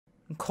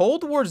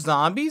Cold War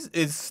Zombies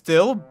is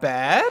still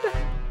bad?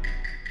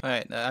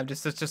 Alright,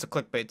 it's just a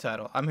clickbait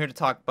title. I'm here to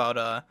talk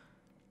about,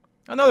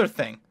 another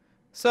thing.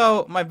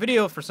 So, my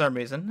video, for some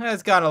reason,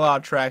 has gotten a lot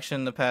of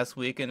traction the past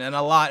week, and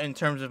a lot in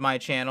terms of my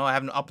channel. I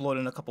haven't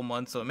uploaded in a couple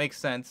months, so it makes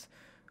sense,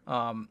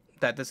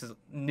 that this is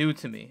new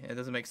to me. It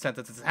doesn't make sense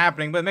that this is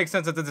happening, but it makes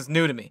sense that this is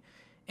new to me.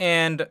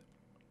 And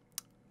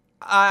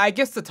I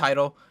guess the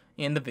title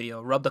in the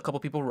video rubbed a couple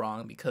people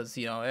wrong, because,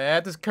 you know,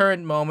 at this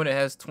current moment, it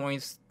has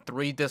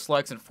 23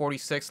 dislikes and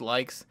 46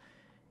 likes.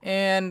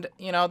 And,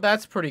 you know,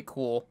 that's pretty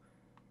cool.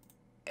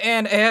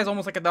 And it has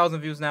almost like 1,000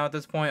 views now at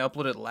this point. I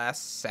uploaded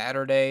last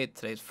Saturday.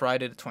 Today's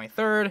Friday the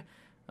 23rd.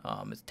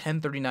 It's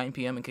 10:39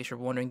 p.m. in case you're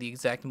wondering the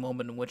exact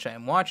moment in which I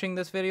am watching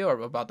this video or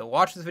about to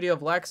watch this video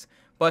of Lex.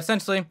 But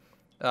essentially,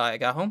 I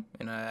got home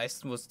and I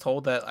was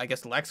told that I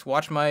guess Lex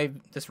watched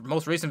this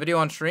most recent video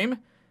on stream.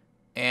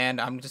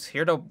 And I'm just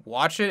here to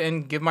watch it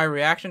and give my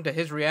reaction to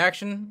his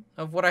reaction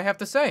of what I have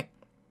to say.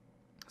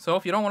 So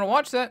if you don't want to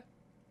watch that,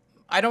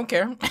 I don't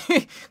care.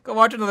 Go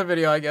watch another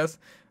video, I guess.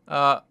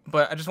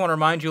 But I just want to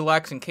remind you,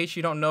 Lex, in case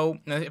you don't know,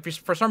 if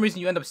for some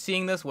reason you end up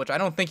seeing this, which I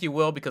don't think you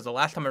will, because the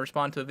last time I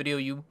responded to a video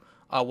you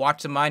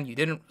watched of mine, you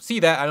didn't see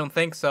that. I don't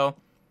think so.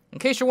 In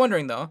case you're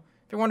wondering, though,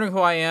 if you're wondering who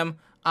I am,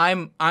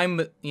 I'm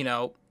you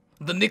know,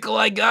 the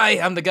Nikolai guy.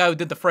 I'm the guy who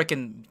did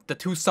the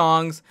 2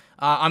 songs.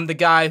 I'm the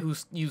guy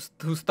whose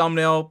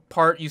thumbnail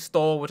part you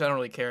stole, which I don't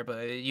really care,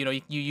 but you know,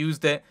 you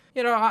used it.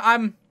 You know,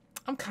 I'm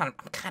kind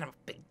of a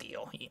big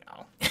deal, you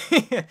know.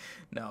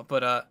 No,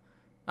 but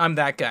I'm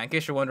that guy. In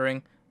case you're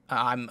wondering.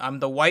 I'm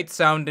the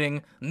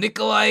white-sounding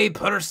Nikolai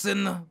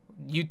person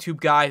YouTube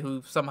guy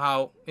who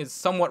somehow is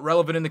somewhat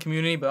relevant in the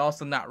community, but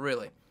also not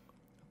really.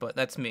 But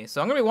that's me.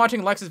 So I'm going to be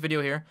watching Lex's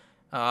video here.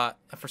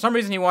 For some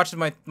reason, he watches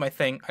my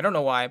thing. I don't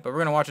know why, but we're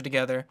going to watch it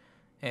together.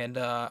 And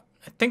I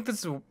think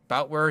this is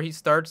about where he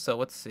starts, so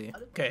let's see.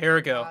 Okay, here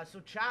we go.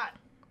 So chat,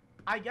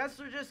 I guess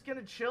we're just going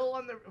to chill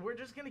on we're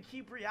just going to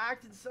keep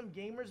reacting to some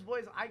gamers,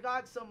 boys. I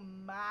got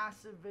some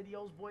massive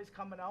videos, boys,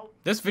 coming out.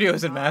 This video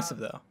isn't massive,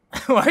 though.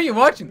 Why are you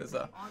watching this,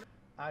 though?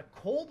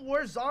 Cold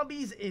War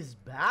Zombies is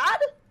bad?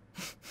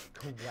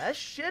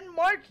 Question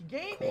mark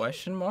gaming?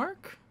 Question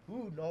mark?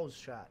 Who knows,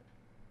 chat?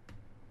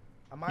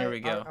 Here we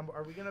go.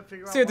 Are we gonna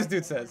figure out see what this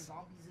dude Cold War says.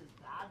 Zombies is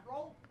bad,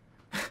 bro?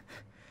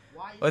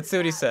 Let's see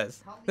what he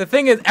says. The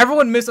thing is,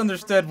 everyone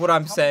misunderstood what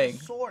I'm saying.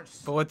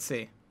 But let's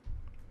see.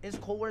 Is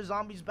Cold War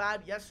Zombies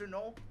bad? Yes or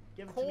no?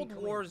 Give it to me Cold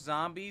War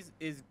Zombies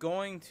is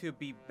going to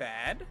be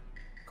bad?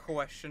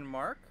 Question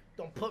mark.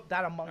 Don't put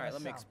that among us. Alright,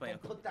 let me explain.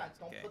 Don't put that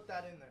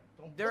in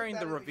there. During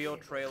the reveal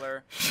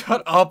trailer.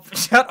 Shut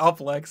up,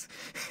 Lex.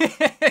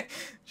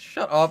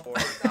 Shut up.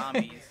 For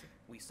Zombies,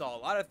 we saw a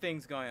lot of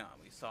things going on.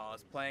 We saw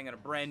us playing on a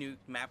brand new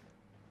map.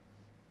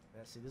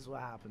 Yeah, see, this is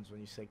what happens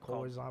when you say Cold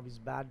War Zombies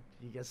bad.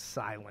 You get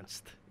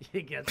silenced.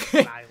 You get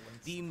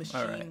silenced. D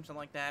Machine, something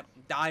like that.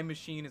 Die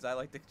Machine, as I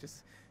like to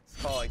just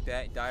call it like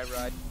that. Die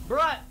Ride.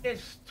 Bruh,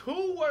 it's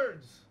 2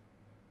 words,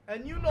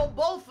 and you know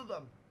both of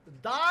them.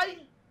 Die.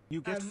 You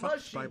get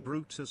fucked by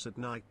Brutus at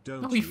night,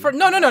 don't you?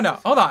 No.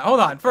 Hold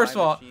on. First of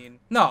all,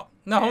 no,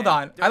 hold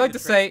on. I like to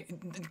say,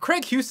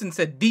 Craig Houston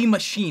said D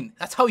Machine.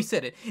 That's how he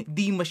said it.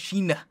 D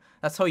Machine.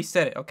 That's how he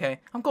said it, okay?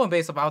 I'm going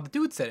based off how the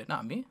dude said it,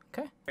 not me,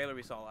 okay? Trailer,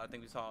 we saw a lot of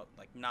things. We saw,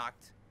 like,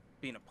 Knocked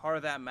being a part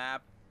of that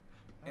map.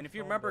 And if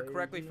you remember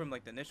correctly from,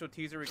 like, the initial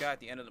teaser we got at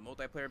the end of the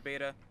multiplayer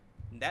beta,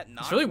 that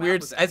Knocked it's really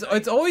weird.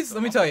 It's always,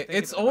 let me tell you,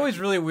 it's always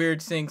really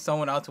weird seeing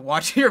someone else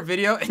watch your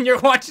video and you're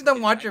watching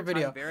them watch your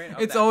video.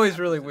 It's always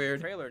really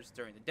weird. Trailers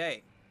during the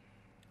day.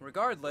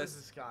 Regardless, who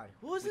is this guy?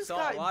 Who is this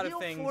guy? We saw a lot of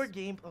things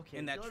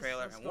in that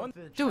trailer.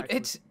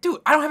 And dude,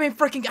 I don't have any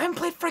freaking. I haven't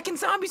played freaking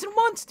zombies in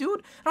months, dude.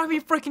 I don't have any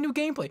freaking new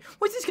gameplay.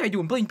 What's this guy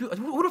doing?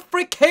 Who the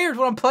frick cares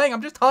what I'm playing?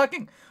 I'm just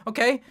talking,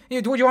 okay?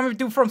 What do you want me to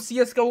do from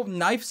CS:GO,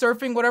 knife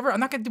surfing, whatever? I'm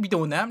not gonna be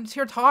doing that. I'm just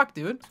here to talk,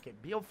 dude. Okay,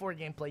 BO4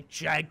 gameplay,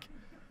 check.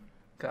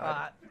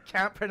 God.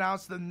 Can't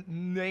pronounce the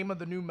name of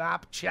the new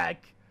map,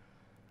 check.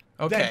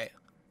 Okay.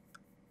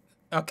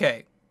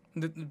 Okay.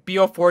 The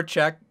BO4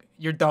 check.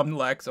 You're dumb,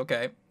 Lex.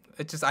 Okay.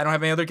 It's just I don't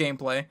have any other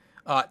gameplay.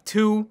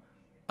 2,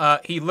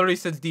 he literally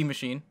says D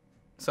Machine,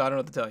 so I don't know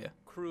what to tell you.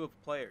 Crew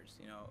of players,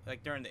 you know,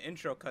 like during the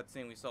intro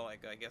cutscene, we saw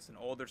like I guess an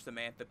older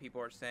Samantha.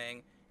 People are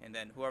saying, and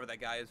then whoever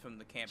that guy is from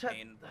the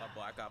campaign,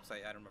 Black Ops. I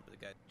don't remember the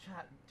guy.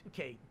 Chat,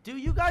 okay, do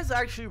you guys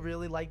actually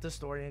really like the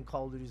story in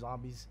Call of Duty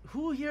Zombies?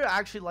 Who here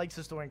actually likes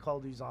the story in Call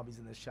of Duty Zombies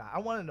in this chat? I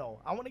want to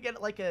know. I want to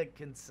get like a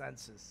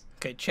consensus.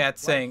 Okay, chat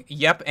saying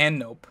yep and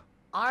nope.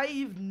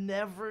 I've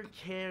never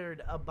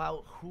cared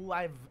about who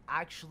I've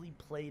actually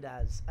played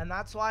as, and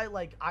that's why,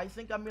 like, I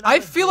think I'm gonna. I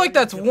feel like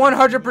that's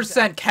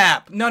 100%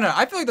 cap. No,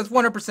 I feel like that's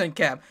 100%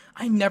 cap.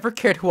 I never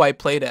cared who I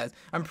played as.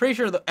 I'm pretty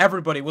sure that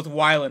everybody was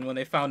wildin' when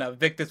they found out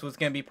Victus was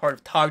gonna be part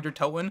of Togder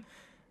Toten.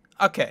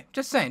 Okay,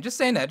 just saying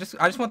that.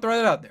 I just want to throw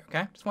that out there.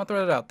 Okay, just want to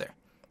throw that out there.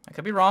 I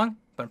could be wrong,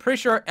 but I'm pretty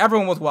sure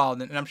everyone was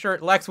wildin', and I'm sure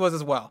Lex was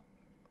as well.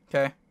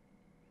 Okay.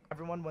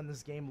 Everyone, when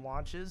this game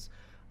launches.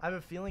 I have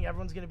a feeling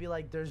everyone's gonna be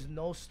like, "There's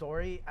no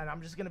story," and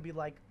I'm just gonna be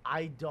like,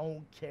 "I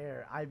don't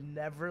care. I've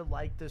never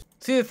liked this."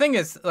 See, the thing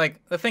is,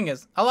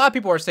 a lot of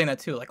people are saying that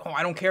too. Like, oh,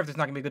 I don't care if there's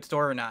not gonna be a good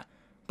story or not.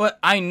 But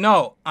I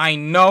know,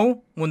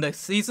 when the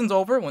season's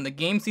over, when the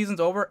game season's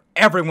over,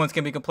 everyone's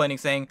gonna be complaining,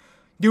 saying,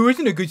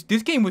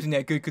 this game wasn't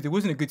that good because it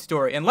wasn't a good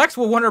story. And Lex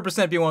will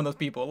 100% be one of those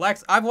people.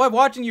 Lex, I've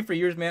watching you for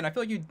years, man. I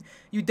feel like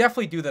you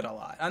definitely do that a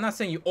lot. I'm not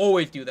saying you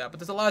always do that, but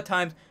there's a lot of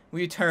times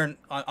where you turn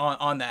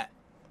on that.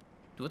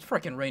 Dude, it's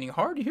freaking raining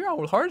hard. You hear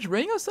how hard it's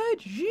raining outside?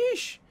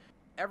 Yeesh.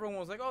 Everyone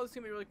was like, oh, this is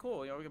gonna be really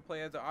cool. You know, we can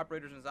play as the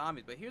operators and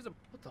zombies. But here's a...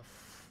 What the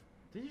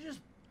Did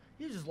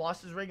he just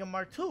lost his Reagan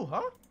Mark II,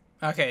 huh?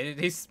 Okay,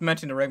 he's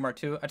mentioned the Reagan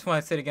Mark II. I just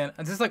want to say it again.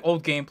 This is like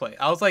old gameplay.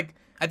 I was like,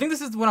 I think this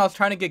is when I was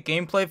trying to get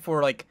gameplay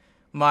for like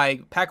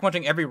my pack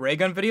munching every ray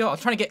gun video. I was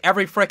trying to get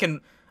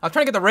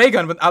the ray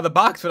gun out of the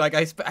box, but like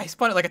I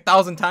spun it like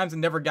 1,000 times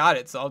and never got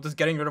it. So I was just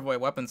getting rid of my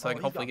weapons so I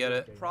can hopefully get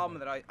it. Problem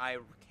that I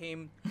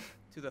came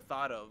to the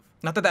thought of.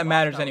 Not that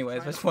matters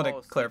anyways. I just want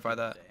to clarify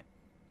that.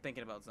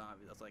 Thinking about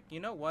zombies, I was like, you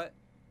know what?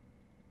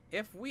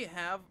 If we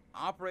have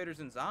operators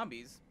and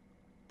zombies,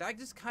 that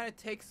just kind of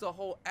takes the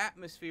whole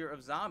atmosphere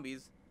of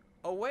zombies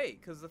away.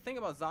 Because the thing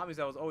about zombies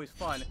that was always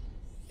fun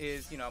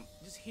is, you know,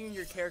 just hearing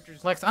your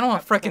characters. Lex, I don't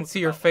want to freaking see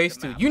your face,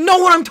 dude. You know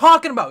what I'm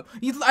talking about.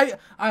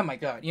 Oh my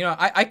god. You know,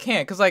 I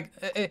can't, because like,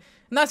 I'm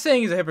not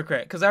saying he's a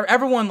hypocrite, because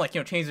everyone like,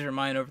 you know, changes their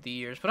mind over the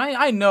years. But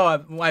I know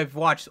I've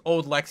watched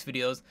old Lex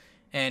videos,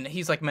 and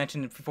he's like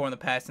mentioned it before in the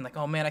past, and like,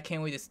 oh man, I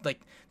can't wait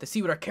to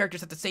see what our characters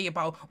have to say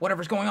about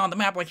whatever's going on the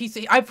map. Like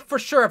I for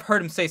sure have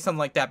heard him say something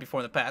like that before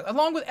in the past,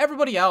 along with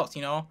everybody else,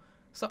 you know.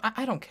 So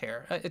I don't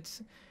care.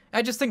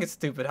 I just think it's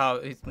stupid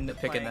how he's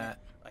nitpicking that.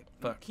 Like,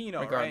 but Kino,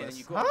 regardless. Right? And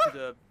you go up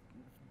to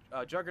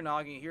the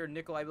Juggernog and you hear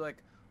Nikolai be like,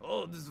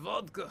 "Oh, this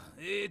vodka,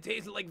 it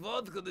tastes like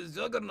vodka. This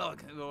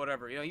Juggernog," or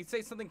whatever. You know, he'd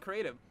say something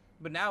creative.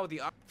 But now with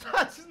the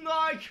that's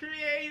not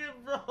creative,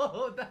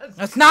 bro.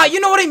 That's not. You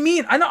know what I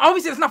mean? I know.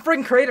 Obviously, that's not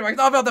freaking creative. I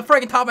thought about the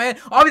freaking top of my head.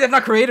 Obviously, that's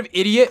not creative,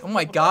 idiot. Oh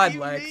my god,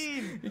 Lex,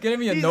 you're getting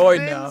me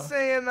annoyed now. He's been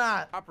saying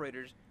that.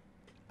 Operators.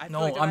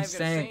 I'm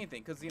saying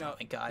because you know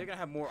they're gonna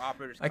have more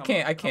operators. I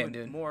can't,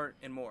 dude. More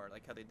and more,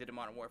 like how they did in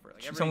Modern Warfare.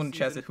 Like someone in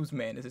chat said, "Whose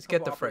man is this?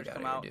 Get the frick out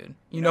of here, dude."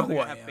 You know who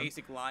I am. Have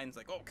basic lines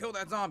like, "Oh, kill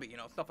that zombie," you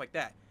know, stuff like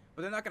that.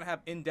 But they're not gonna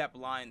have in-depth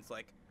lines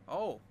like,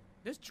 "Oh,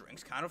 this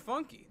drink's kind of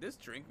funky. This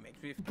drink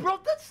makes me." Bro,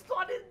 that's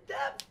not in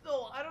depth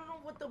though. I don't know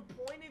what the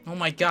point is. Oh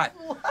my god.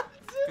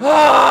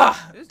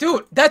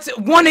 Dude, that's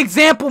one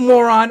example,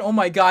 moron. Oh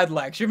my god,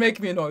 Lex, you're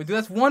making me annoyed. Dude,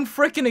 that's one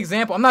freaking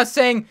example. I'm not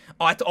saying,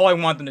 oh, that's all I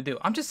want them to do.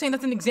 I'm just saying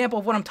that's an example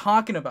of what I'm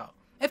talking about.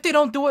 If they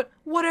don't do it,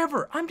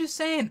 whatever. I'm just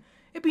saying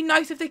it'd be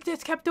nice if they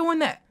just kept doing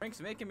that.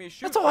 Drink's making me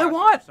shoot. That's all I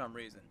want. For some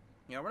reason,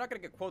 you know, we're not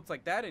gonna get quotes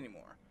like that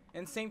anymore.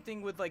 And same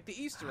thing with like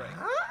the Easter egg.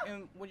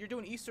 And when you're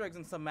doing Easter eggs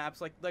in some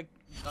maps, like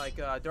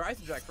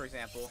Dreisendrack, for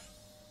example,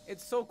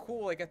 it's so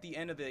cool. Like at the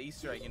end of the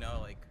Easter egg, you know,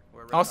 like.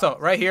 Also,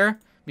 right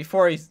here,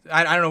 before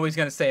I don't know what he's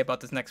gonna say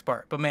about this next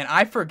part, but man,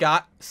 I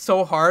forgot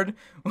so hard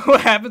what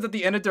happens at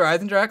the end of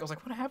Dreisendrack. I was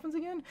like, what happens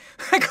again?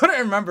 I couldn't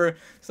remember,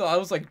 so I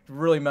was like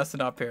really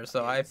messing up here.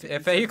 So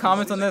if any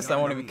comments on this, I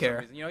won't even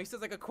care. You know, he says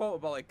like a quote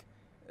about like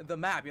the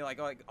map. You know, like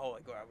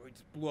we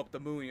just blew up the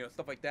moon, you know,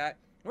 stuff like that.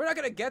 We're not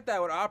gonna get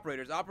that with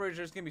operators. Operators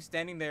are just gonna be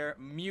standing there,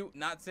 mute,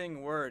 not saying a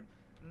word.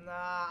 Nah,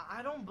 I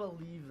don't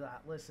believe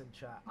that. Listen,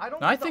 chat. I don't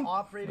think the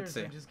operators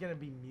are just gonna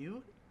be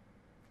mute.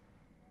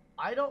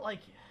 I don't like.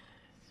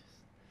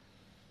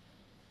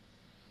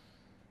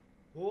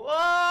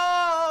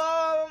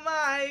 Oh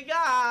my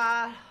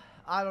god!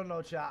 I don't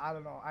know, chat. I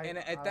don't know.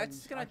 That's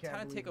just gonna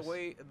kind of take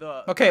away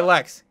the. Okay,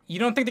 Lex, you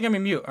don't think they're gonna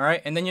be mute, all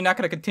right? And then you're not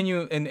gonna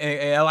continue and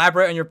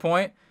elaborate on your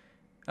point.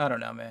 I don't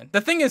know, man.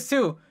 The thing is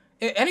too.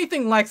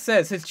 Anything Lex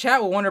says, his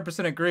chat will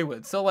 100% agree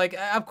with. So, like,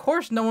 of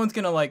course no one's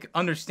going to, like,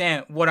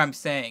 understand what I'm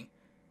saying.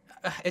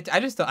 I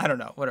don't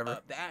know, whatever.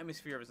 The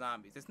atmosphere of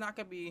zombies. It's not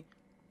going to be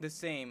the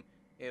same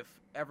if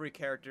every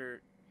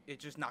character is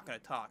just not going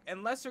to talk.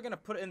 Unless they're going to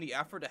put in the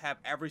effort to have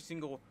every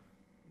single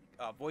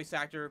voice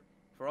actor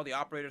for all the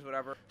operators,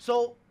 whatever.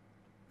 So,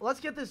 let's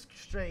get this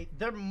straight.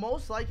 They're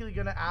most likely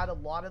going to add a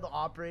lot of the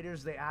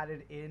operators they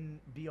added in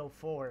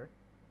BO4.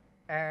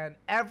 And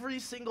every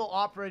single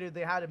operator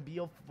they had in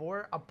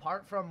BO4,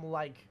 apart from,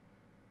 like,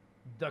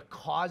 the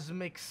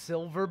Cosmic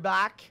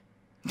Silverback,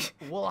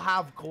 will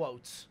have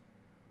quotes.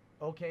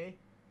 Okay?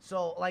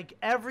 So, like,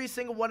 every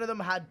single one of them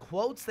had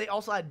quotes. They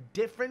also had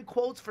different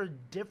quotes for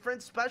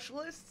different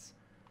specialists.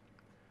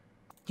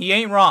 He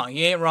ain't wrong.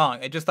 He ain't wrong.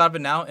 I just thought of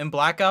it now. In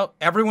Blackout,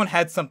 everyone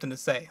had something to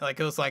say.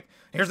 Like, it was like,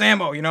 here's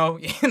ammo, you know?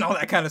 And all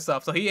that kind of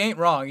stuff. So he ain't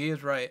wrong. He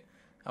is right.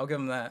 I'll give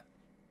him that.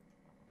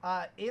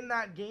 In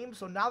that game,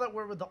 so now that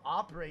we're with the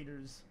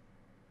operators,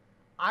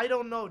 I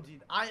don't know,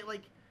 dude.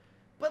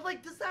 But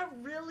like, does that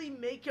really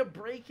make or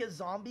break a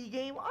zombie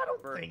game? I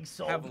don't think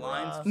so. Have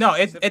lines? No,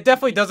 it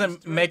definitely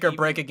doesn't make or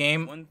break a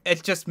game.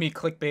 It's just me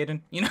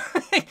clickbaiting, you know?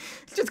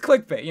 It's just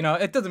clickbait, you know?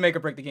 It doesn't make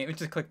or break the game. It's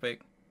just clickbait.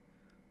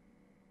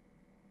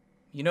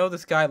 You know,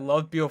 this guy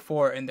loved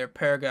BO4 and their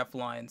paragraph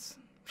lines.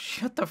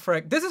 Shut the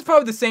frick. This is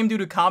probably the same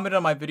dude who commented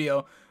on my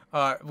video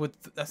with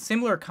a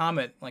similar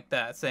comment like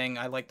that, saying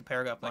I like the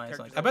paragraph lines.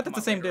 Like, I bet that's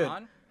the same dude.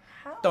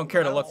 Hell Don't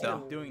care to no. look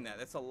though. Doing that.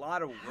 That's a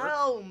lot of work.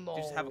 Hell no.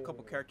 Just have a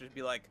couple characters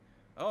be like,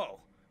 oh,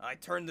 I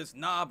turned this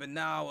knob and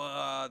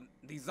now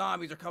these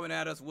zombies are coming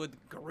at us with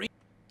green.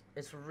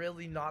 It's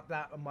really not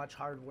that much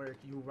hard work.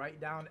 You write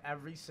down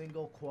every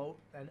single quote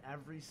and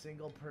every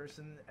single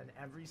person and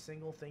every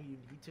single thing you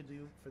need to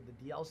do for the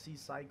DLC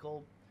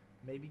cycle.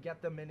 Maybe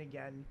get them in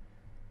again.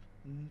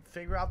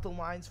 Figure out the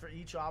lines for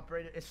each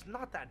operator. It's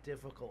not that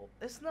difficult.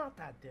 It's not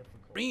that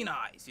difficult. Green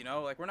eyes, you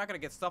know? Like, we're not going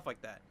to get stuff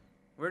like that.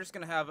 We're just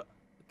going to have...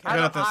 I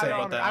got nothing to say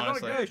about that,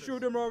 honestly. Hey,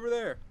 shoot him over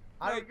there.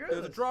 I Hey, agree there's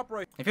a with drop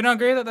right If you don't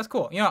agree with that, that's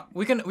cool. You know,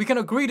 we can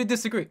agree to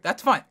disagree.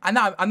 That's fine. I'm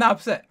not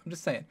upset. I'm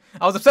just saying.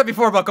 I was upset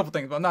before about a couple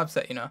things, but I'm not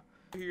upset. You know.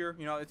 here.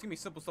 You know, it's going to be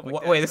simple stuff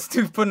like that. Wait, this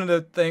dude put in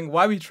the thing.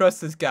 Why we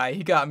trust this guy?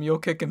 He got mule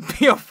kick and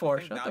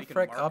BO4. Shut the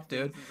frick up,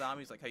 dude.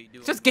 Zombies, like how you do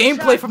It's just it.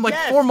 gameplay from like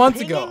 4 months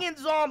ago. Pinging and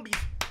zombies.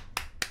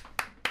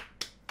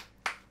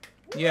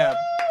 Yeah,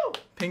 Woo!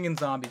 pinging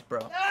zombies,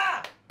 bro.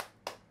 Ah!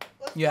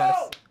 Let's Yes.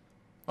 go!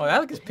 Oh, I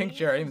like his pink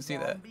chair. I didn't even see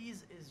that.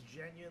 Zombies is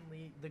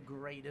genuinely the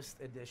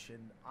greatest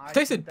addition.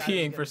 They said think that is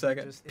peeing gonna for a be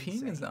second. just Peeing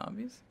and insane.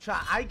 zombies?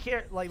 Chat, I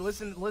care. Like,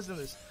 listen to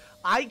this.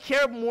 I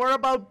care more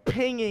about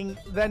pinging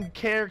than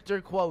character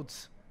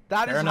quotes.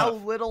 That Fair is how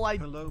enough. little I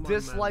Hello, my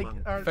dislike.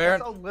 man. Or Fair,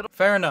 that's how little.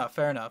 fair enough.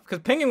 Because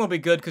pinging will be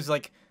good because,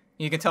 like,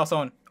 you can tell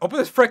someone, open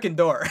this frickin'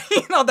 door.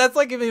 You know, that's,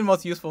 like, even the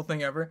most useful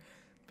thing ever.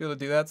 Be able to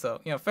do that,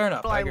 so, you know, fair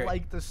enough. I agree.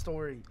 like the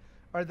story.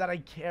 Or that I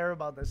care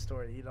about the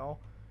story, you know?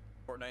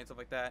 Fortnite and stuff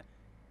like that.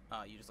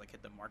 You just, like,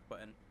 hit the mark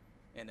button,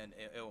 and then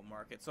it will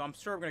mark it. So I'm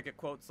sure we're going to get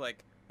quotes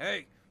like,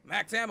 hey,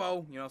 max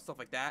ammo, you know, stuff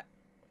like that.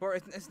 Or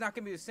it's not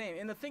going to be the same.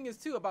 And the thing is,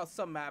 too, about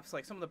some maps,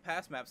 like some of the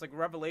past maps, like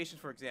Revelations,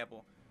 for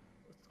example.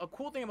 A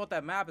cool thing about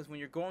that map is when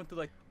you're going through,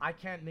 like... I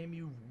can't name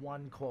you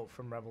one quote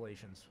from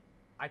Revelations.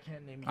 I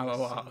can't name you I'm a a-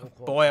 single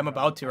quote. boy, from I'm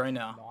about to Revelations.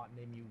 right I now. cannot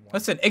name you one.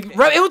 Listen, it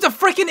was a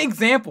freaking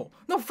example.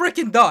 No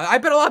freaking duh. I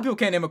bet a lot of people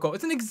can't name a quote.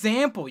 It's an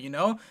example, you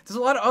know? There's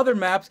a lot of other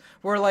maps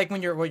where, like,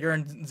 when you're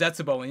in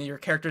Zetsubo and your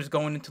character's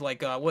going into,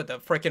 like, what, the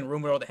freaking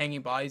room with all the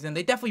hanging bodies, and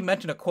they definitely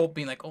mention a quote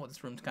being like, oh,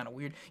 this room's kind of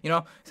weird, you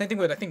know? Same thing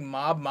with, I think,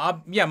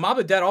 Yeah, Mob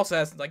of Dead also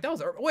has, like, that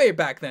was way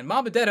back then.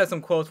 Mob of Dead has some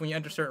quotes when you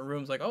enter certain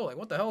rooms, like, oh, like,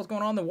 what the hell is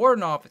going on in the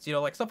warden office, you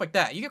know, like, stuff like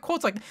that. You get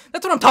quotes like,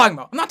 that's what I'm talking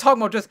about. I'm not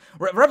talking about just,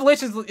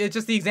 Revelations is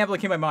just the example that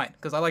came to my mind,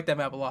 because I like that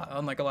map a lot,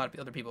 unlike a lot of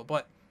other people,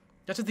 but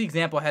that's just the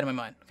example I had in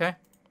my mind, okay?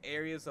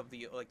 areas of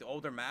the like the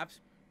older maps,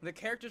 the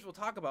characters will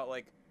talk about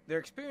like their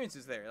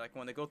experiences there. Like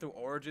when they go through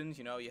Origins,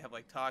 you know, you have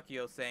like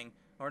Takio saying,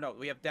 or no,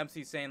 we have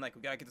Dempsey saying like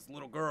we gotta get this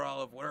little girl out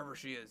of wherever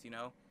she is, you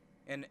know,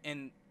 and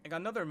like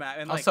another map.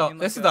 And like, Also, in,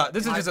 this like,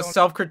 is just a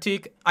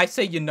self-critique. I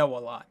say you know a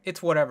lot.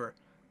 It's whatever.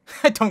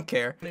 I don't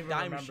care.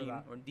 Die Machine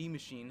or D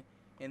Machine.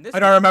 And this I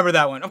don't remember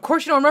that one. Of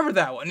course you don't remember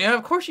that one. Yeah,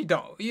 of course you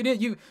don't. You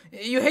didn't.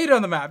 You hated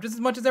on the map just as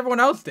much as everyone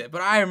else did.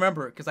 But I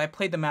remember it because I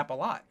played the map a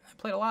lot.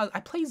 I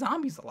play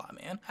zombies a lot,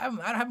 man. I don't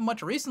have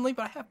much recently,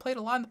 but I have played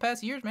a lot in the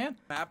past years, man.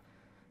 map,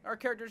 our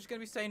characters are just gonna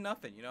be saying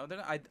nothing, you know.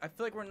 I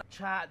feel like we're not.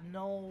 Chat,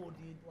 no,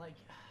 dude, like...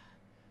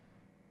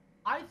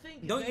 I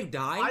think Don't you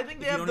die? I think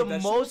they if you have don't the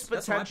eat most vegetables?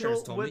 That's what my potential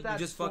parents told me. with that You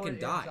just fucking story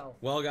die. itself.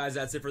 Well, guys,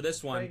 that's it for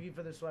this one. Thank you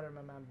for the sweater,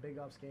 my man. Big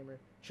ups, gamer.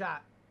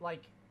 Chat,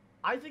 like,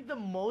 I think the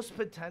most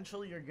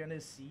potential you're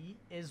gonna see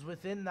is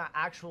within the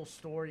actual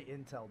story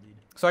intel, dude.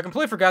 So I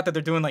completely forgot that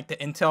they're doing like the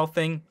intel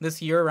thing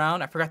this year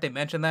around. I forgot they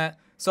mentioned that.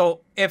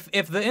 So if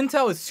the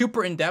intel is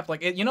super in depth,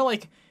 like you know,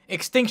 like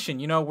Extinction,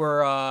 you know,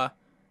 where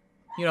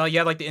you know, you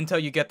have like the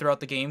intel you get throughout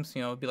the games,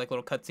 you know, it'd be like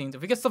little cutscenes.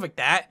 If we get stuff like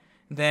that,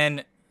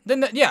 then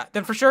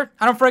for sure,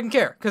 I don't freaking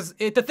care. Because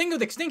the thing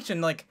with Extinction,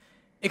 like,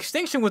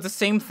 Extinction was the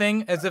same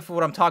thing as if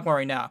what I'm talking about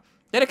right now.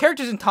 The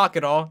characters didn't talk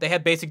at all. They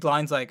had basic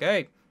lines like,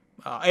 hey,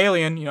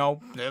 alien, you know,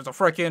 there's a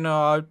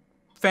freaking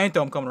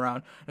phantom coming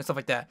around and stuff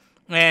like that.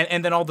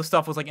 And then all the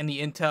stuff was like in the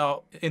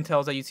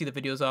intels that you see the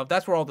videos of.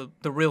 That's where all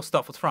the real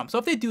stuff was from. So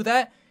if they do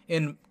that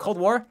in Cold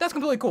War, that's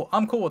completely cool.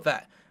 I'm cool with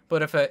that.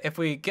 But if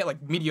we get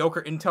like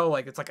mediocre intel,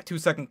 like it's like a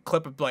 2-second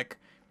clip of like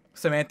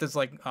Samantha's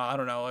like, I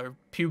don't know, her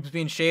pubes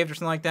being shaved or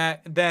something like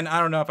that, then I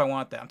don't know if I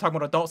want that. I'm talking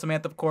about adult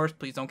Samantha, of course.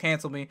 Please don't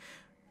cancel me.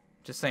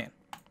 Just saying.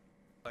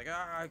 Like,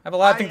 I have a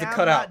lot of things to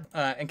cut out.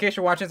 In case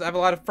you're watching this, I have a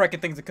lot of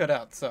freaking things to cut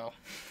out. So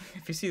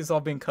if you see this all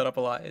being cut up a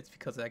lot, it's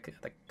because I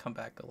come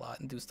back a lot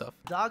and do stuff.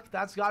 Duck,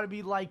 that's gotta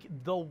be like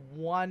the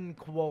one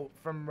quote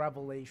from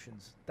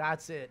Revelations.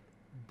 That's it.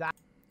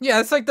 Yeah,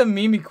 it's like the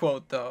Mimi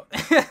quote though.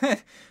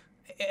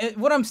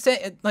 What I'm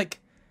saying, like,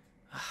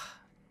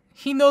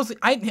 he knows.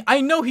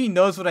 I know he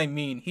knows what I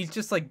mean. He's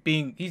just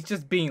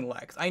being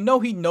Lex. I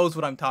know he knows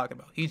what I'm talking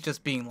about. He's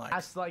just being Lex.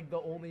 That's like the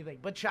only thing.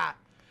 But chat,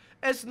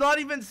 it's not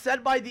even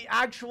said by the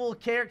actual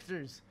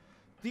characters.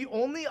 The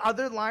only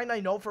other line I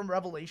know from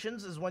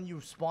Revelations is when you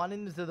spawn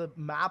into the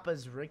map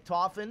as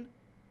Richtofen.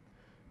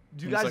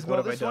 Do you guys like, know "What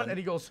have I this one? done?" And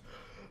he goes,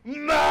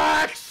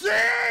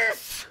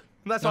 Maxis!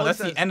 That's all No, he that's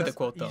says. the end of the That's-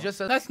 quote he though. just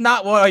says, That's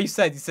not what he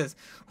said. He says,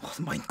 "Oh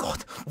my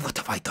God, what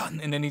have I done?"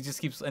 And then he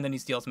just keeps, and then he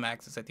steals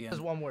Max's at the end.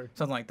 one word.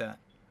 Something like that.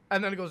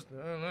 and then it goes.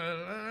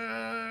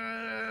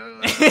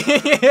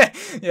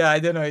 Yeah, I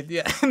do know.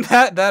 Yeah,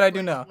 that I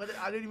do know.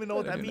 I don't even know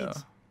what that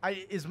means.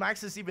 Is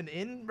Maxis even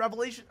in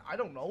Revelation? I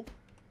don't know.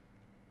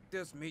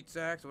 This meat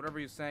sacks, whatever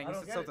you're saying. I He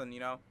don't said get something, you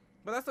know.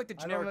 But that's like the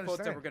generic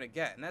quotes that we're gonna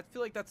get, and I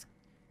feel like that's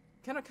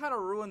kind of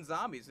ruins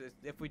zombies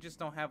if we just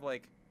don't have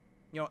like,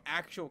 you know,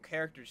 actual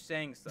characters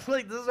saying stuff.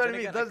 Like this is what I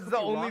mean. That's the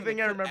only thing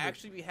I remember.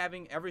 Actually, be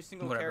having every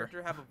single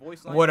character have a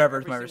voice line.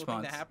 Whatever's every my single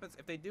response. thing that happens.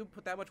 If they do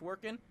put that much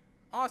work in,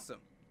 awesome.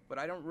 But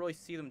I don't really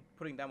see them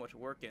putting that much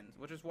work in,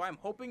 which is why I'm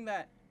hoping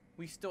that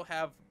we still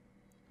have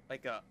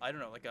like a, I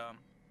don't know, like a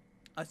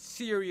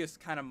serious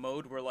kind of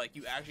mode where like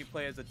you actually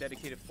play as a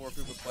dedicated 4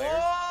 group of players.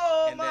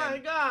 Oh and my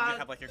then God! You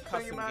have like your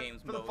custom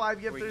games for mode the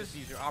 5 where you gifters. just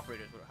use your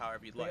operators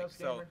however you'd like.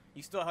 So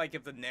you still like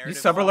give the narrative.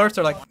 These sub alerts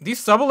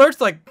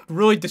are like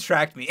really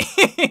distract me.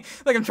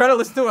 Like I'm trying to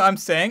listen to what I'm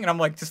saying and I'm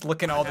like just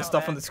looking at all this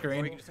stuff on the Or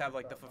screen. you can just have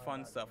like the for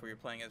fun stuff where you're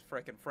playing as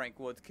frickin' Frank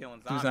Woods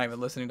killing zombies. Who's not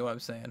even listening to what I'm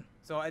saying.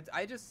 So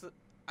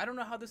I don't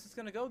know how this is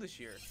gonna go this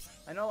year.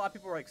 I know a lot of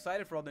people are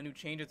excited for all the new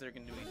changes they're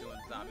gonna be doing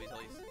to zombies, at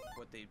least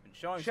what they've been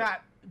showing.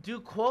 Chat,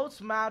 do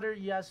quotes matter?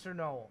 Yes or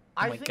no?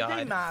 I think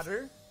they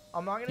matter.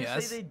 I'm not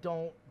gonna say they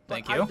don't. But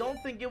Thank you. I don't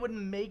think it would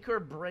make or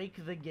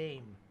break the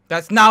game.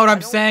 That's not what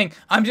I'm saying.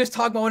 I'm just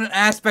talking about an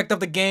aspect of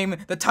the game.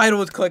 The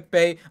title is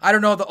clickbait. I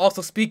don't know how to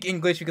also speak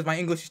English because my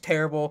English is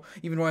terrible,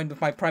 even though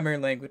it's my primary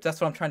language. That's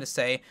what I'm trying to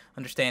say.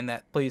 Understand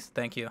that, please.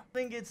 Thank you. I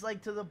think it's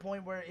like to the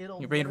point where it'll.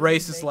 You're being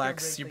racist,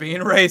 Lex. You're being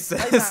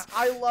racist.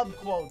 I love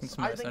quotes.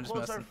 I think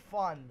quotes are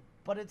fun,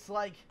 but it's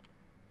like,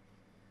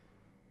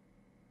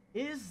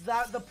 is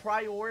that the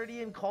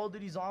priority in Call of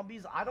Duty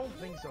Zombies? I don't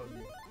think so,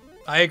 dude.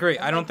 I agree.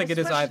 I don't think it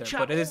is either,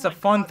 but it is a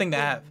fun thing to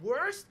have.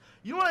 Worst?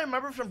 You know what I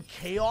remember from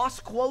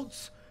Chaos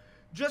quotes?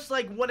 Just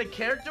like when a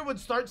character would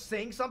start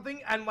saying something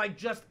and like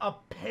just a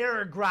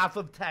paragraph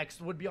of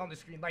text would be on the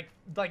screen, like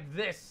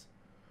this.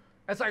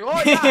 It's like,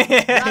 oh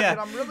yeah, yeah.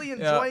 I'm really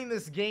enjoying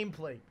this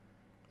gameplay.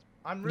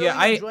 I'm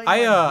really enjoying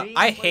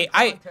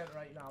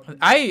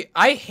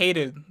I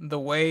hated the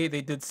way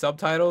they did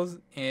subtitles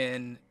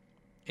in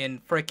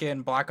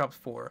frickin' Black Ops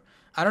 4.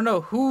 I don't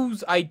know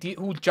whose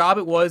job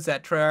it was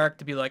at Treyarch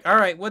to be like, all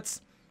right,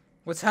 let's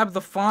have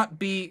the font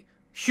be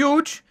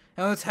huge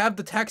and let's have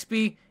the text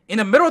be in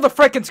the middle of the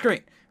frickin'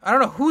 screen. I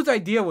don't know whose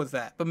idea was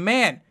that, but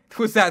man,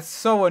 was that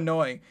so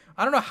annoying.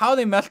 I don't know how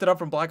they messed it up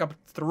from Black Ops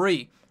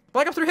 3.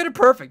 Black Ops 3 hit it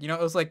perfect. You know,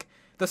 it was like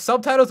the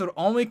subtitles would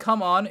only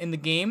come on in the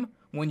game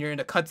when you're in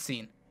a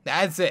cutscene.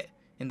 That's it.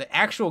 In the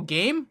actual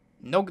game,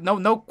 no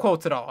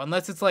quotes at all,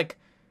 unless it's like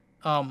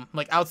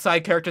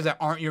outside characters that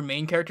aren't your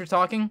main character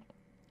talking.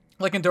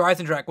 Like in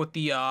Horizon Track with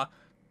the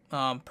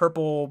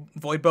purple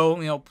void bow,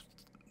 you know,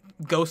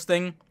 ghost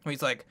thing, where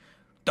he's like,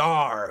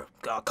 "Dar,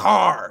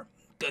 car,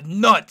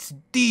 nuts,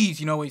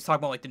 these," you know, when he's talking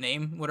about like the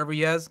name, whatever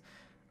he has.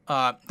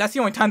 That's the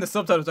only time the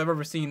subtitles I've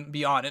ever seen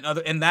be on.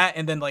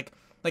 And then like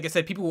I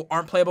said, people who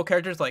aren't playable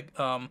characters, like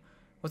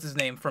what's his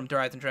name from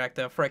Horizon Track,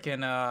 the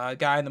frickin'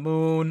 guy in the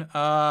moon,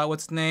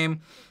 what's his name?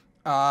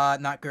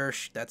 Not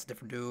Gersh, that's a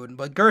different dude.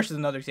 But Gersh is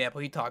another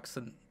example. He talks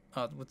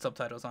with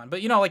subtitles on.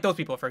 But you know, like those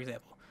people, for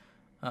example.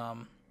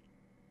 But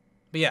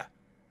yeah,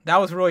 that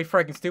was really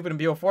freaking stupid in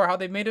BO4 how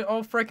they made it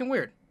all freaking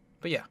weird.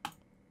 But yeah,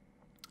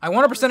 I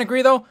 100%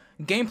 agree though.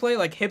 Gameplay,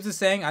 like Hibbs is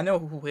saying, I know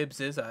who Hibbs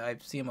is.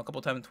 I've seen him a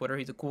couple times on Twitter.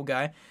 He's a cool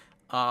guy.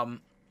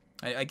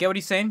 I get what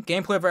he's saying.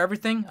 Gameplay over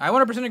everything. I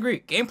 100%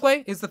 agree.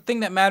 Gameplay is the thing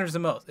that matters the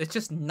most. It's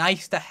just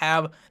nice to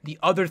have the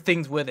other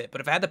things with it.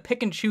 But if I had to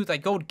pick and choose,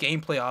 I'd go with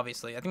gameplay,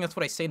 obviously. I think that's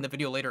what I say in the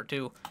video later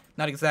too.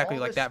 Not exactly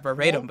like that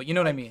verbatim, but you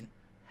know what I mean.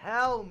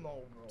 Hell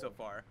no, bro. So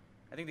far.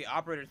 I think the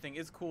operator thing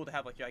is cool to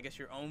have, like, I guess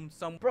your own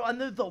some. Bro, and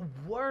they're the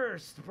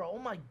worst, bro. Oh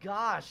my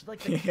gosh.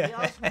 Like, the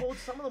Chaos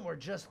quotes, some of them were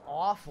just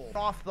awful.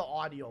 Off the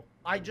audio.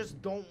 I just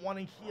don't want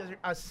to hear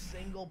a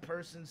single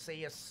person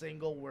say a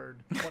single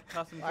word. What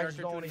custom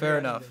character Fair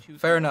enough.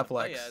 Fair enough,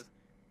 Lex.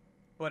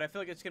 But I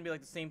feel like it's going to be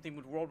like the same thing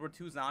with World War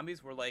II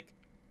zombies, where, like,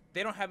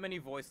 they don't have many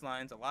voice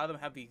lines. A lot of them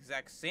have the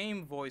exact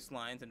same voice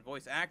lines and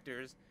voice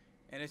actors.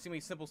 And it's going to be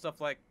simple stuff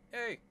like,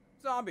 hey,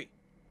 zombie.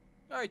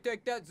 Hey,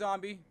 take that,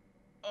 zombie.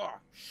 Oh,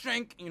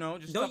 shank, you know,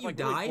 just don't stuff you like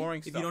die really boring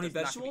if stuff you don't eat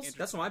vegetables?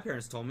 That's what my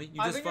parents told me.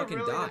 You just fucking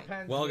really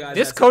die. Well, guys,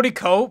 this Cody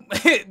Cope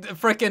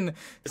freaking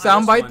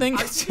soundbite thing,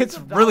 it's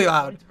really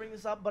loud. To bring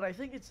this up, but I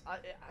think it's I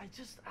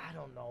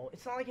don't know.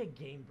 It's not like a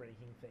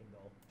game-breaking thing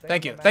though.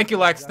 Thank you,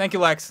 Lex. Thank you,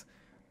 Lex.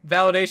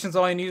 Validation's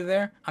all I needed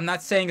there. I'm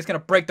not saying it's gonna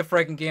break the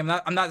freaking game.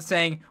 I'm not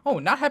saying, oh,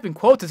 not having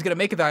quotes is gonna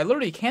make it that I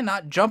literally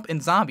cannot jump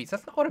in zombies.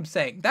 That's not what I'm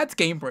saying. That's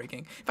game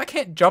breaking. If I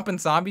can't jump in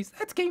zombies,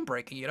 that's game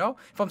breaking. You know,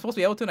 if I'm supposed to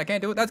be able to and I can't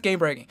do it, that's game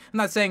breaking. I'm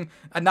not saying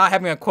not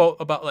having a quote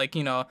about like,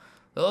 you know,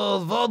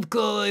 oh, vodka,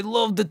 I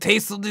love the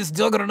taste of this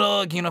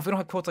juggernaut. You know, if we don't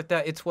have quotes like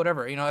that, it's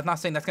whatever. You know, I'm not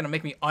saying that's gonna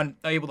make me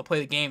unable to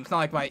play the game. It's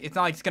not like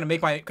it's gonna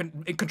make my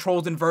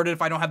controls inverted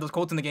if I don't have those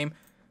quotes in the game.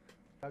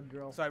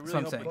 So I really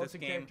hope with this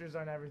game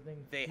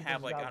they People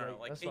have like, I don't know,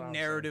 like That's a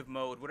narrative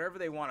mode, whatever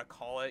they want to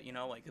call it, you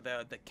know, like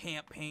the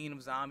campaign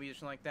of zombies or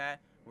something like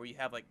that, where you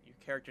have like your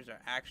characters are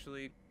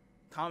actually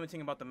commenting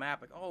about the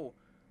map, like, oh,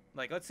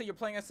 like let's say you're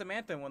playing as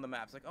Samantha in one of the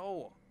maps, like,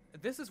 oh,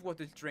 this is what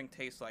this drink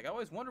tastes like. I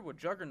always wondered what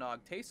Juggernog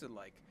tasted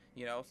like.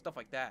 You know, stuff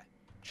like that.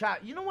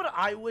 Chat, you know what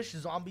I wish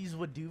zombies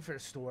would do for a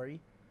story?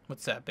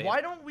 What's that, babe?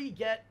 Why don't we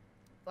get,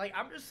 like,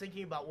 I'm just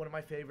thinking about one of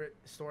my favorite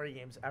story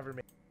games ever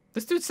made.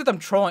 This dude said I'm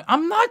trolling.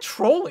 I'm not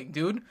trolling,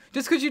 dude.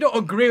 Just because you don't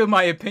agree with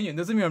my opinion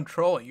doesn't mean I'm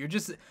trolling. You're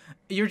just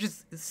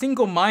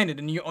single-minded,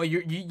 and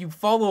you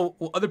follow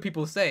what other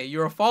people say.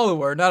 You're a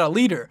follower, not a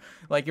leader.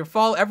 Like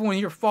everyone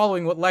here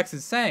following what Lex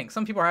is saying.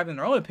 Some people are having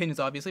their own opinions,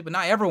 obviously, but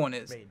not everyone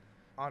is. Made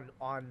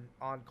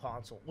on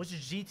console, which is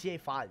GTA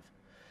 5.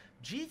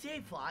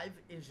 GTA 5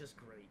 is just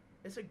great.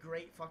 It's a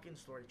great fucking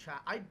story,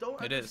 chat. I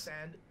don't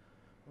understand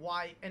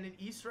why in an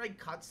Easter egg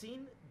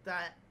cutscene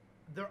that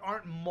there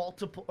aren't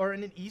multiple, or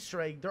in an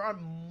Easter egg there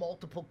aren't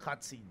multiple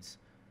cutscenes.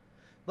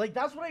 Like,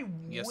 that's what I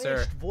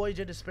wished Voyage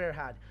of Despair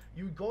had.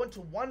 You go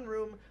into one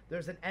room,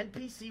 there's an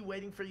NPC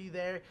waiting for you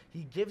there,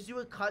 he gives you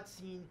a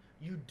cutscene,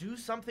 you do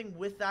something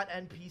with that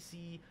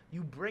NPC,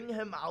 you bring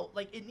him out.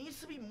 Like, it needs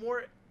to be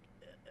more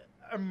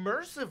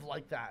immersive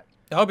like that.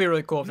 That would be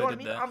really cool if You know they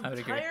what did I mean? that. I would I'm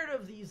agree. tired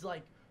of these,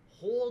 like,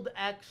 hold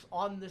X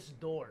on this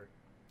door.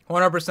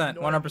 100%. You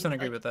know what I 100% mean?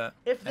 agree Like, with that.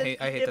 If I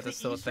hate that that's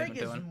still a Easter thing egg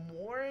we're doing. is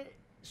more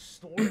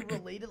story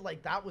related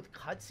like that with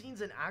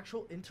cutscenes and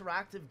actual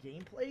interactive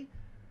gameplay,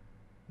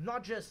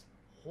 not just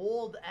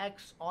hold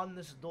X on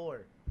this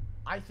door,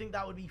 I think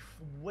that would be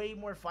way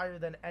more fire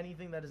than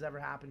anything that has ever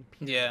happened.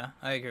 Period. Yeah,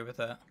 I agree with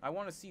that. I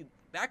want to see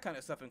that kind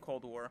of stuff in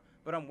Cold War,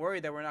 but I'm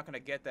worried that we're not going to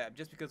get that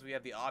just because we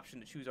have the option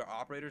to choose our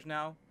operators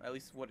now. At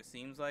least what it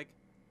seems like.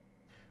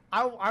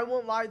 I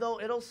won't lie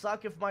though, it'll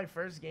suck if my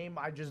first game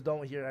I just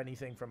don't hear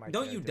anything from my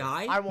Don't character. you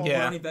die? I won't Yeah.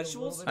 lie. Any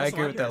vegetables? I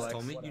agree with that, Lex.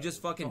 Lex. Told me. You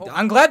just fucking Oh, die.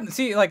 I'm glad.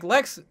 See, like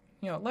Lex,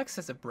 you know, Lex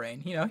has a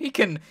brain. You know, he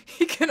can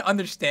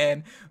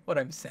understand what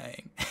I'm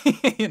saying.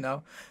 You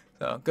know,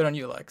 so good on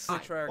you, Lex. They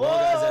try our Oh,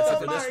 guys, that's it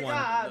for my this one.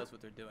 God. knows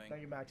what they're doing.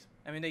 Thank you, Max.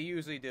 I mean, they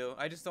usually do.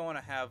 I just don't want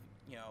to have,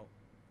 you know,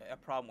 a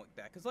problem with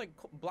that. Because, like,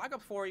 Black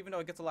Ops 4, even though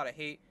it gets a lot of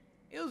hate,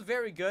 it was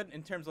very good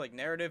in terms of, like,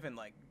 narrative and,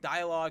 like,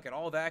 dialogue and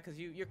all that. Because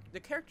the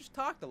characters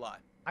talked a lot.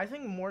 I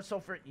think more so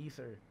for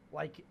Ether.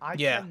 Like,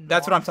 Yeah,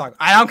 that's what I'm talking.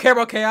 I don't care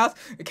about chaos.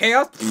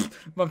 Chaos.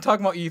 But I'm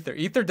talking about Ether.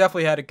 Ether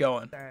definitely had it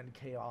going. And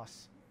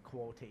chaos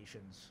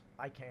quotations.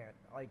 I can't.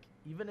 Like,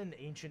 even in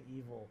Ancient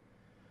Evil.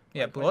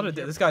 Yeah, like, when you Blooded.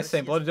 hear This guy's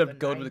saying Perseus Blooded for the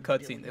go to the 9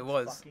 cutscene. It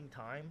billionth was. fucking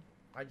time.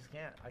 I just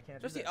can't. I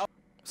can't Just do the that.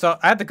 So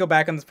I had to go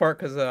back on this part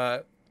because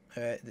a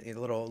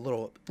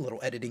little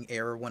editing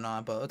error went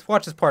on. But let's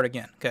watch this part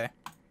again. Okay.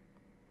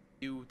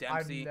 You,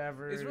 Dempsey.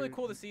 never- It's really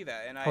cool to see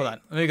that. And Hold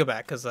on. Let me go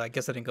back because I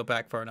guess I didn't go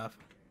back far enough.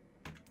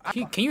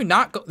 Can you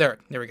not go there?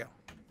 There we go.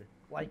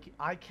 Like,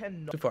 I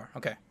cannot. Too far.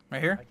 Okay.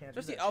 Right here. I can't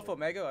Just do the that Alpha shit.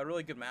 Omega, a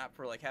really good map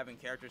for, like, having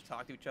characters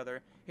talk to each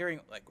other. Hearing,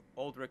 like,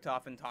 old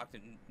Richtofen talk to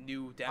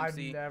new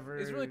Dempsey. never-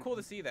 It's really cool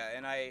to see that.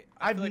 And I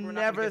I've feel like we're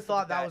not never gonna get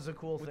thought something that was a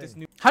cool with thing. this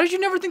new How did you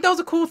never think that was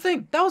a cool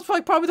thing? That was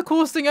probably the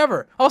coolest thing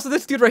ever. Also,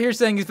 this dude right here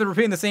saying he's been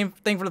repeating the same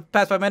thing for the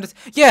past 5 minutes.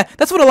 Yeah,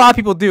 that's what a lot of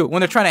people do when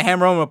they're trying to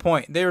hammer home a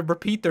point. They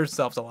repeat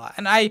themselves a lot.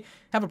 And I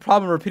have a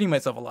problem repeating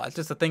myself a lot. It's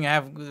just a thing I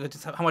have,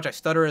 just how much I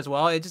stutter as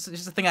well. It's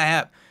just a thing I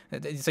have.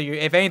 So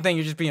if anything,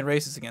 you're just being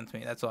racist against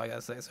me. That's all I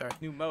gotta say. Sorry.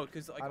 new mode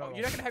because like I don't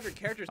you're not gonna have your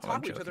characters Oh, talk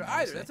I'm to each other joking, either.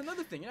 honestly. That's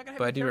another thing. You're not gonna have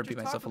But I your do characters repeat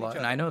talk myself a with lot, each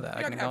and other. I know that. I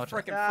You're can not gonna have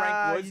acknowledge that. frickin'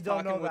 Frank Woods you don't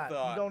talking know with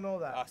that. You don't know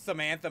that.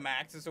 Samantha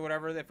Maxis or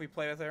whatever if we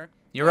play with her.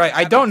 You're right.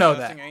 I Not don't know that.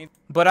 discussing anything.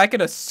 But I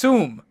could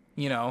assume,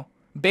 you know,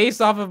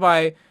 based off of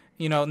my,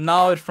 you know,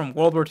 knowledge from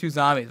World War II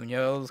zombies, when you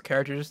have those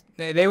characters,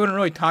 they wouldn't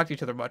really talk to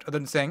each other much, other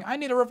than saying, "I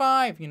need a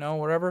revive," you know,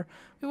 whatever.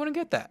 We wouldn't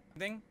get that.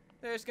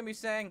 They're just gonna be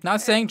saying.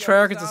 Not "Hey, saying yo,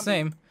 Treyarch is the zombie."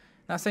 same.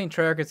 Not saying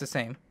Treyarch is the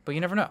same, but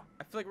you never know.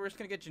 I feel like we're just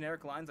gonna get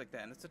generic lines like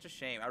that, and it's such a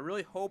shame. I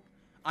really hope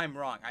I'm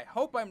wrong. I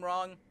hope I'm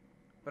wrong,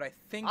 but I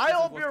think. I this is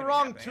hope what's you're gonna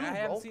wrong happen. too, And I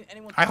haven't bro. seen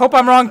anyone. I talk hope about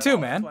I'm wrong this too, at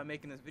all. man. That's why I'm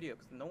making this video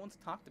because no one's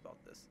talked about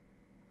this.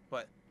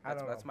 But I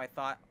don't that's know. my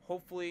thought.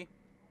 Hopefully,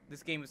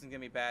 this game isn't gonna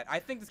be bad. I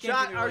think this game's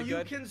Chat, gonna be are really you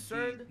good.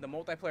 concerned? The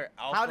multiplayer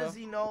alpha. How does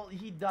he know?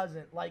 He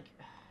doesn't. Like,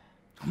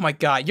 Oh my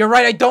God, you're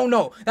right. I don't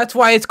know. That's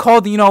why it's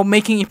called, you know,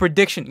 making a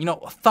prediction. You know,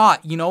 a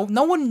thought. You know,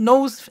 no one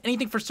knows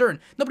anything for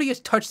certain. Nobody has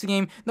touched the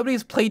game. Nobody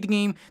has played the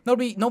game.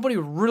 Nobody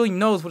really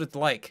knows what it's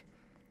like.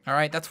 All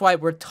right. That's why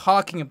we're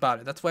talking about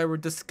it. That's why we're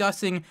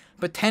discussing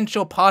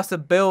potential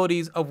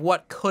possibilities of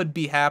what could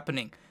be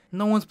happening.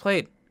 No one's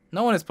played.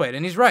 No one has played,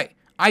 and he's right.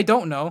 I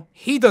don't know.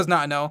 He does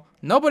not know.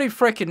 Nobody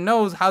freaking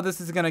knows how this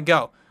is gonna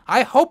go.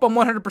 I hope I'm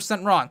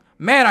 100% wrong.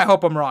 Man, I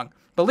hope I'm wrong.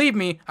 Believe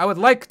me, I would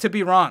like to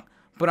be wrong.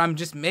 But I'm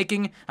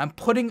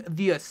putting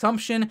the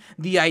assumption,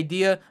 the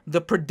idea,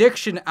 the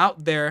prediction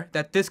out there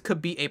that this could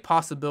be a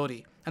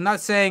possibility. I'm not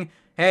saying,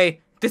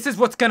 hey, this is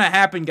what's going to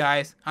happen,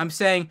 guys. I'm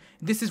saying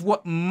this is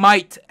what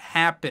might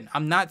happen.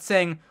 I'm not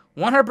saying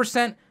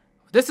 100%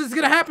 this is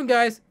going to happen,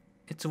 guys.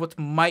 It's what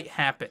might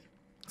happen.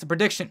 It's a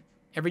prediction.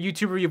 Every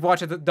YouTuber you've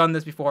watched has done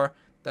this before.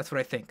 That's what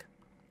I think.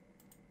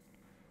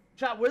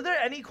 chat, were there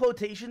any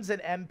quotations in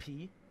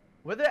MP?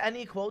 Were there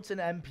any quotes in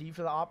MP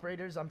for the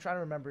operators? I'm trying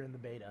to remember in the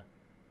beta.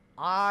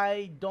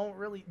 I don't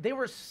really. There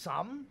were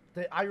some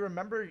that I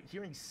remember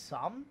hearing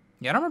some.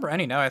 Yeah, I don't remember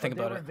any now I think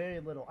about There were it. very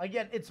little.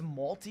 Again, it's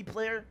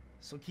multiplayer,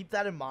 so keep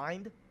that in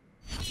mind.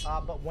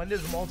 But when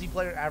does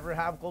multiplayer ever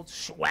have quotes?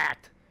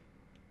 Schwacked.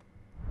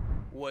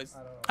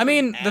 I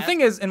mean, the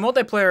thing is, in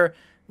multiplayer,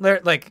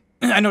 like,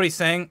 I know what he's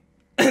saying.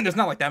 There's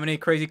not, like, that many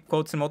crazy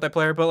quotes in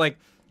multiplayer, but, like,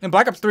 in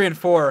Black Ops 3 and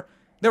 4,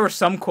 there were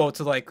some quotes,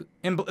 like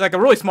a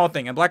really small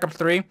thing. In Black Ops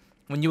 3,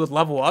 when you would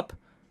level up,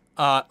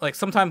 like,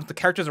 sometimes the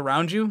characters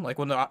around you, like,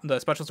 when the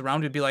specialists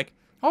around you would be like,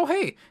 oh,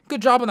 hey,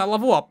 good job on that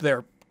level up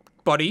there,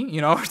 buddy,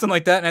 you know, or something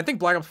like that. And I think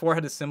Black Ops 4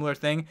 had a similar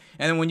thing.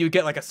 And then when you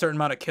get, like, a certain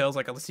amount of kills,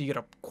 like, let's say you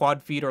get a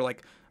quad feed or,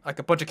 like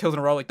a bunch of kills in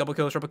a row, like double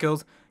kills, triple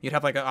kills, you'd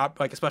have like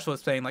a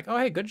specialist saying like, "Oh,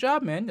 hey, good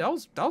job, man. That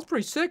was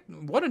pretty sick.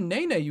 What a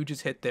nay you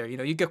just hit there." You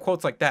know, you get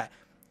quotes like that.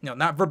 You know,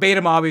 not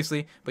verbatim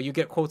obviously, but you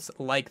get quotes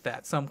like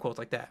that. Some quotes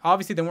like that.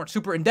 Obviously, they weren't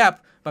super in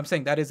depth, but I'm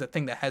saying that is a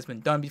thing that has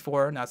been done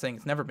before. Not saying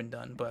it's never been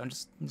done, but I'm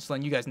just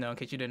letting you guys know in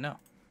case you didn't know.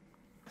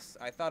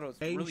 I thought it was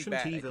really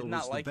bad. I did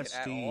not like it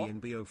at all.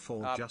 In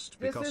BO4 just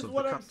because of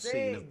the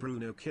cutscene of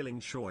Bruno killing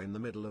Shaw in the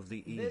middle of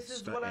the Easter egg. This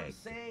is what I'm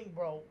saying,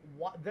 bro.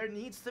 There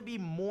needs to be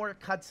more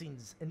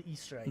cutscenes in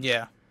Easter eggs.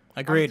 Yeah,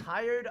 agreed. I'm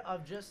tired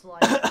of just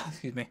like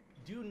excuse me.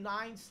 Do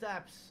 9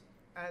 steps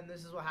and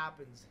this is what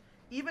happens.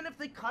 Even if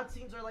the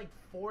cutscenes are like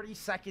 40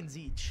 seconds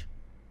each,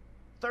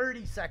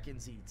 30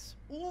 seconds each.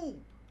 Ooh,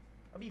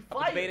 I'd be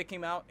fired. The beta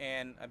came out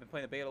and I've been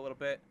playing the beta a little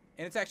bit.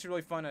 And it's actually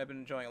really fun, and I've been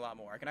enjoying it a lot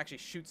more. I can actually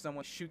shoot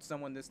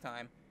someone this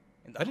time,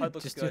 and the HUD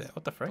looks good.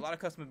 What the frick? A lot of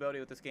customability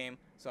with this game,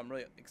 so I'm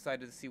really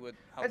excited to see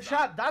how. And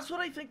chat, that's what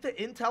I think the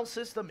Intel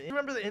system is.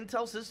 Remember the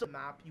Intel system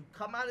map? You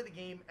come out of the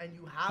game and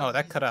you have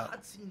these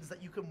cutscenes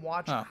that you can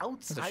watch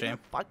outside the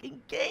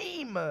fucking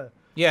game.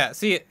 Yeah,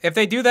 see, if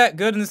they do that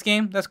good in this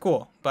game, that's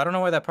cool. But I don't know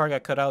why that part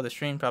got cut out of the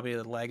stream, probably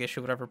the lag issue,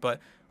 whatever. But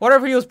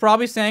whatever he was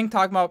probably saying,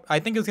 talking about, I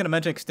think he was going to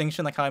mention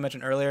extinction, like how I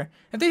mentioned earlier.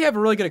 If they have a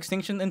really good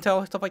extinction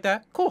intel, stuff like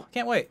that, cool,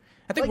 can't wait.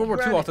 I think like, World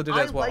War II also did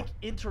that as well. I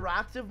like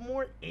interactive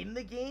more in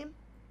the game,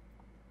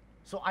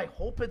 so I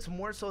hope it's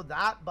more so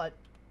that, but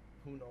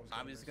who knows.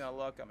 I'm just going to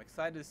look. I'm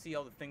excited to see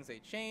all the things they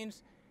changed,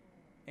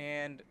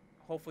 and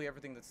hopefully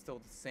everything that's still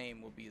the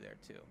same will be there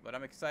too. But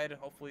I'm excited.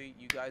 Hopefully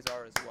you guys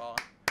are as well.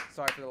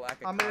 Sorry for the lack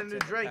of content. I'm in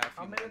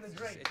the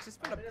Drake. It's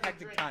just been a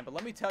hectic time. But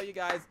let me tell you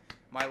guys,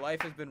 my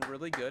life has been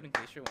really good, in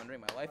case you're wondering.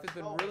 My life has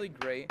been really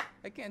great.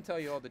 I can't tell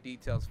you all the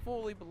details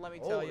fully, but let me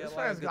tell you, a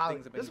lot of good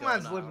things have been going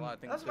on.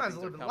 This man's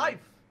living life.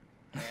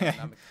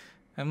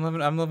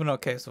 I'm living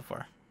okay so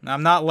far.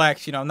 I'm not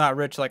Lex, you know, I'm not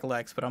rich like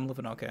Lex, but I'm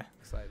living okay.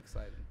 Excited.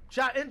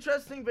 Chat,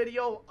 interesting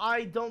video.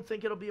 I don't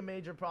think it'll be a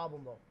major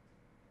problem though.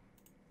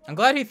 I'm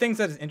glad he thinks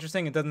that it's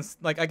interesting. It doesn't,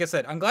 like I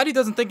said, I'm glad he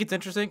doesn't think it's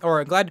interesting, or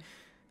I'm glad,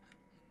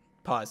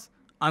 pause.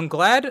 I'm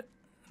glad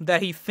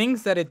that he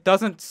thinks that it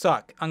doesn't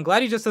suck. I'm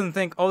glad he just doesn't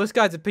think, oh, this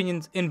guy's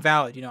opinion's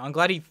invalid, you know. I'm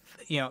glad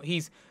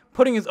he's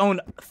putting his own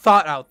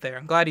thought out there.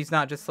 I'm glad he's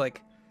not just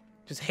like,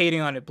 just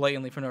hating on it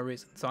blatantly for no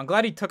reason. So I'm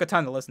glad he took a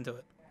time to listen to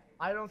it.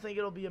 I don't think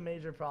it'll be a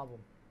major problem.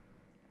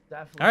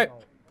 Definitely. All right.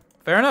 Don't.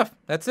 Fair enough.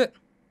 That's it.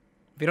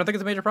 If you don't think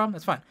it's a major problem,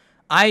 that's fine.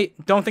 I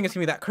don't think it's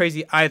going to be that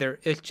crazy either.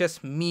 It's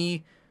just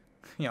me,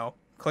 you know,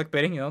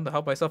 clickbaiting, you know, to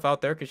help myself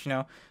out there because, you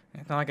know,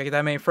 it's not like I get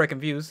that many freaking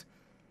views.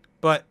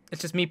 But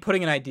it's just me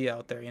putting an idea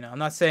out there, you know. I'm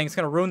not saying it's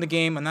going to ruin the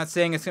game. I'm not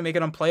saying it's going to make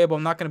it unplayable.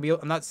 I'm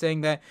not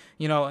saying that,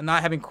 you know,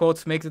 not having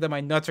quotes makes it that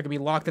my nuts are going to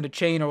be locked in a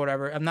chain or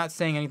whatever. I'm not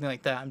saying anything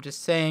like that. I'm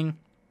just saying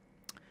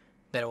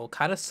that it will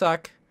kind of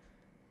suck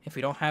if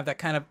we don't have that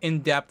kind of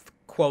in-depth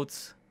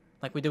quotes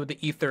like we did with the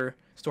Ether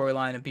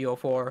storyline in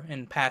BO4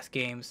 in past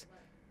games.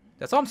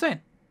 That's all I'm saying.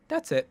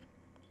 That's it.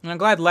 And I'm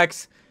glad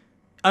Lex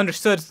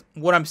understood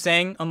what I'm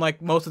saying,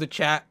 unlike most of the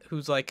chat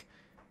who's like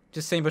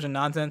just saying a bunch of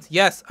nonsense.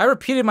 Yes, I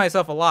repeated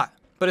myself a lot,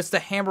 but it's to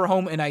hammer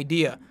home an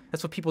idea.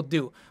 That's what people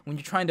do when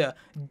you're trying to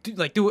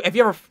if you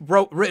ever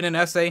written an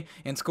essay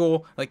in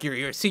school, like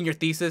your senior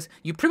thesis,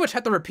 you pretty much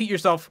have to repeat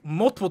yourself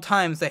multiple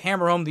times to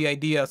hammer home the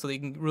idea so that you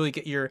can really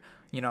get your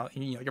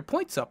your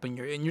points up in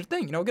your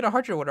thing, you know, get a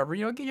heart or whatever,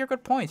 you know, get your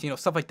good points, you know,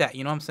 stuff like that.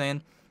 You know what I'm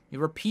saying? You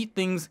repeat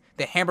things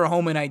to hammer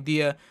home an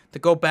idea to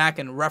go back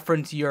and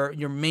reference your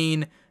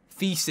main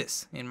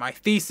thesis. And my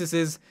thesis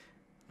is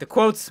the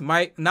quotes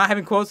not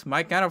having quotes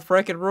might kind of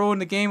freaking ruin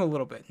the game a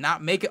little bit.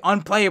 Not make it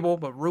unplayable,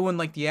 but ruin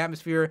like the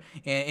atmosphere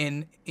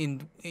and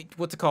in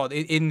what's it called?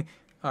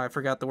 I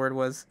forgot the word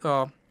was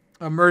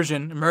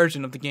immersion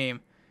of the game.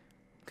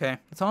 Okay,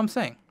 that's all I'm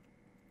saying.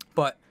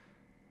 But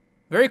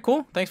very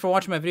cool. Thanks for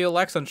watching my video,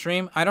 Lex, on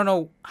stream. I don't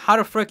know how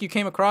the frick you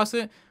came across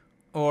it,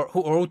 or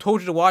who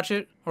told you to watch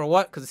it, or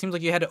what, because it seems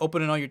like you had to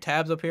open in all your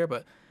tabs up here.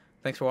 But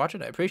thanks for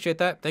watching. I appreciate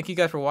that. Thank you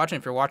guys for watching.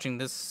 If you're watching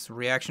this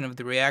reaction of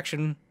the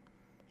reaction.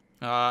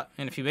 And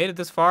if you made it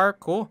this far,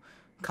 cool.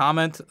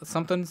 Comment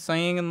something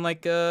saying in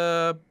like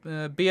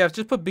BF.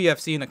 Just put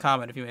BFC in the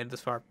comment if you made it this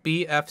far.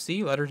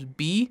 BFC, letters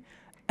BFC.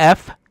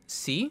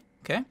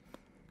 Okay.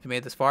 If you made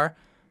it this far,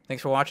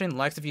 thanks for watching.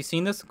 Likes if you've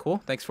seen this,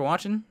 cool. Thanks for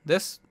watching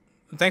this.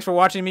 Thanks for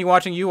watching me,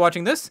 watching you,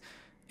 watching this.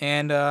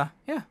 And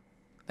yeah,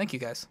 thank you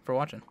guys for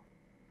watching.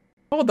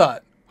 Hold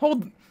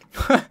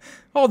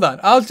hold on.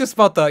 I was just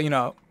about to, you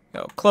know,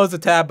 close the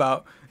tab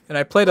out, and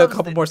I played a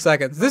couple more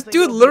seconds. This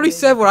dude literally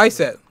said what I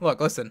said.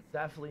 Look, listen.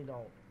 Definitely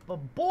don't.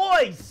 But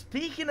boys,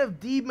 speaking of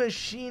D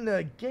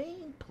Machina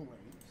gameplay.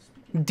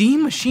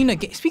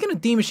 Speaking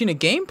of D Machina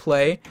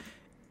gameplay,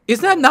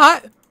 is that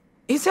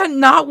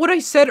not what I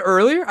said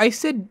earlier? I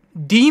said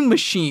D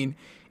Machine,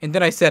 and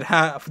then I said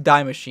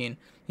Die Machine.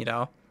 You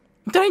know,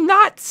 did I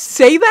not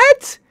say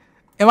that?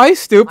 Am I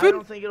stupid? I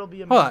don't think it'll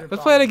be a Hold on,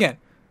 let's play it again.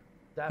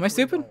 Am I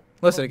stupid? Don't.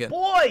 Listen again.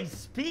 Boys,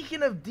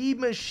 speaking of D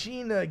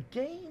Machina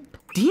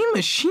gameplay. D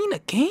Machina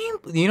game?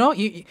 You know,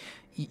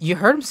 you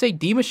heard him say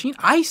D Machine?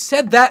 I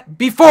said that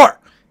before.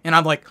 And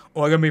I'm like,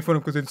 oh, I gotta make fun of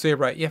him because I didn't say it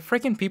right. Yeah,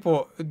 freaking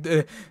people.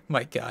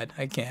 My God,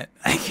 I can't.